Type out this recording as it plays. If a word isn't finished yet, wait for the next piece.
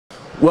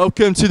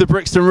Welcome to the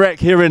Brixton Rec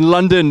here in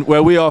London,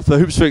 where we are for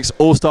the Hoopsfix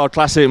All-Star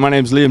Classic. My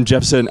name's Liam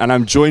Jefferson, and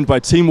I'm joined by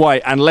Team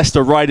White and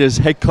Leicester Riders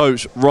head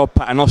coach Rob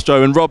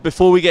Paternostro. And Rob,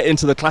 before we get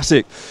into the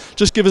Classic,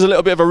 just give us a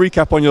little bit of a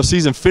recap on your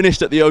season.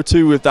 Finished at the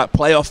O2 with that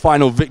playoff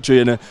final victory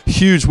and a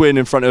huge win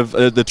in front of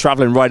the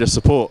travelling Riders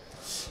support.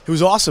 It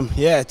was awesome,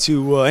 yeah.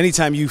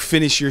 Anytime you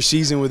finish your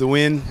season with a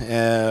win,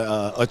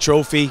 a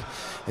trophy,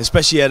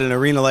 especially at an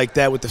arena like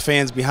that with the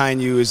fans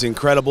behind you, is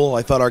incredible.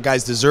 I thought our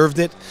guys deserved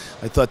it.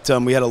 I thought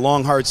we had a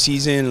long, hard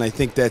season, and I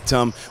think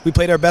that we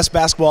played our best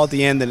basketball at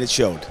the end, and it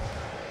showed.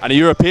 And a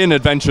European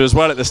adventure as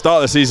well at the start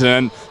of the season,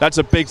 and that's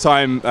a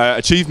big-time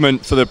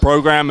achievement for the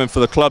program and for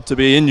the club to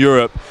be in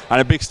Europe,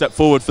 and a big step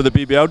forward for the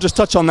BBL. Just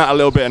touch on that a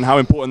little bit and how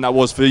important that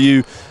was for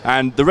you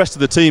and the rest of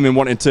the team in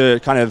wanting to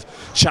kind of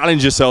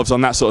challenge yourselves on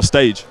that sort of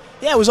stage.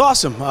 Yeah, it was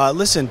awesome.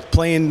 Listen,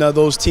 playing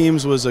those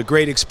teams was a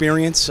great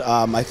experience.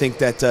 I think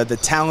that the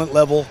talent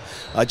level,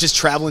 just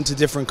traveling to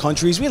different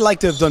countries, we'd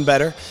like to have done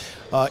better.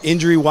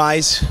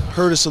 Injury-wise,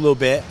 hurt us a little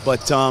bit,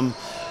 but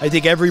I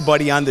think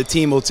everybody on the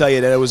team will tell you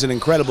that it was an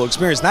incredible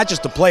experience, not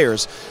just the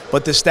players,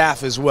 but the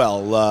staff as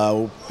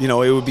well. You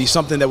know, it would be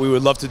something that we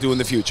would love to do in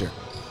the future.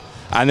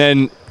 And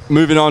then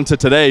moving on to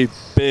today,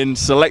 been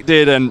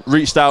selected and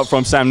reached out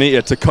from Sam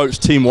Nita to coach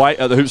Team White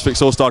at the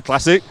Hoopsfix All-Star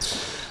Classic.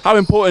 How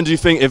important do you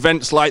think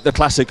events like the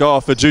Classic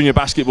are for junior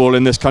basketball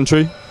in this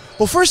country?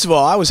 Well, first of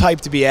all, I was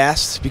hyped to be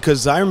asked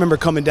because I remember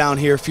coming down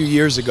here a few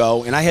years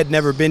ago, and I had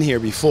never been here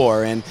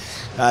before, and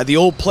the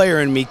old player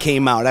in me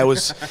came out. I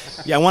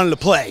wanted to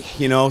play,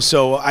 you know,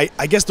 so I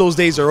guess those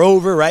days are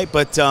over, right?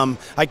 But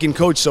I can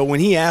coach, so when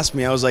he asked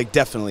me, I was like,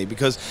 definitely,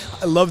 because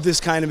I love this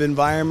kind of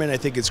environment. I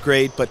think it's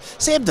great, but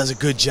Sam does a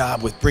good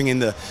job with bringing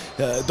the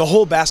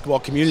whole basketball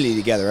community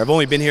together. I've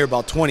only been here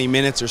about 20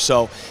 minutes or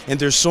so, and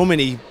there's so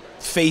many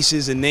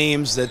faces and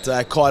names that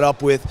I caught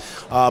up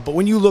with, but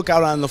when you look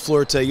out on the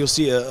floor today, you'll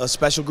see a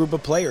special group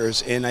of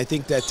players, and I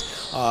think that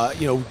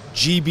you know,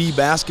 GB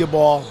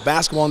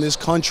basketball in this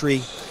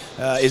country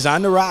is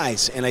on the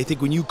rise, and I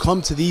think when you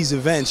come to these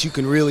events, you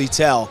can really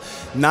tell,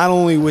 not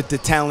only with the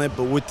talent,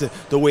 but with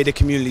the way the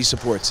community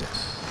supports it.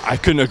 I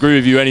couldn't agree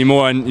with you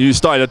anymore, and you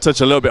started to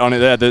touch a little bit on it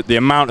there. The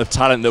amount of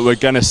talent that we're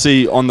going to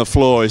see on the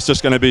floor is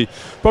just going to be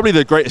probably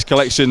the greatest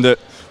collection that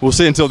we'll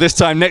see until this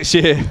time next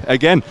year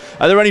again.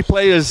 Are there any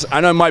players,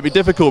 I know it might be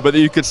difficult, but that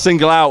you could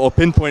single out or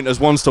pinpoint as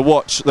ones to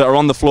watch that are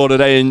on the floor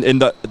today in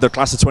the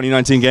Class of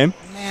 2019 game?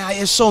 Man,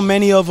 there's so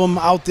many of them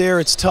out there,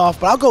 it's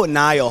tough, but I'll go with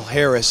Niall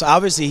Harris.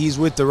 Obviously, he's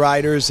with the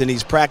Riders, and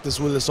he's practiced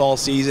with us all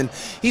season.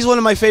 He's one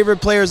of my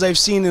favorite players I've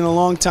seen in a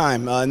long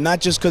time, not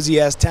just because he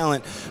has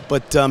talent,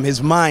 but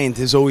his mind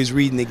is always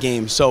reading the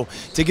game. So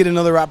to get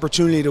another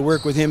opportunity to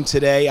work with him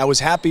today, I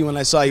was happy when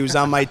I saw he was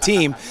on my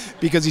team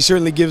because he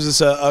certainly gives us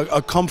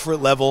a comfort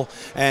level,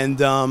 and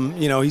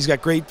you know, he's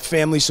got great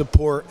family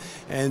support,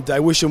 and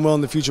I wish him well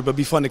in the future, but it'd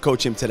be fun to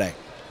coach him today.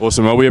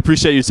 Awesome. Well, we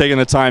appreciate you taking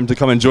the time to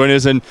come and join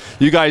us, and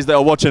you guys that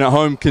are watching at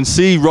home can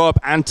see Rob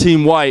and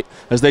Team White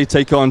as they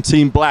take on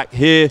Team Black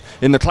here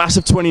in the Class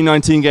of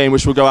 2019 game,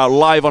 which will go out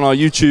live on our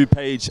YouTube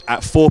page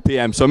at 4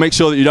 p.m. So make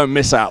sure that you don't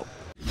miss out.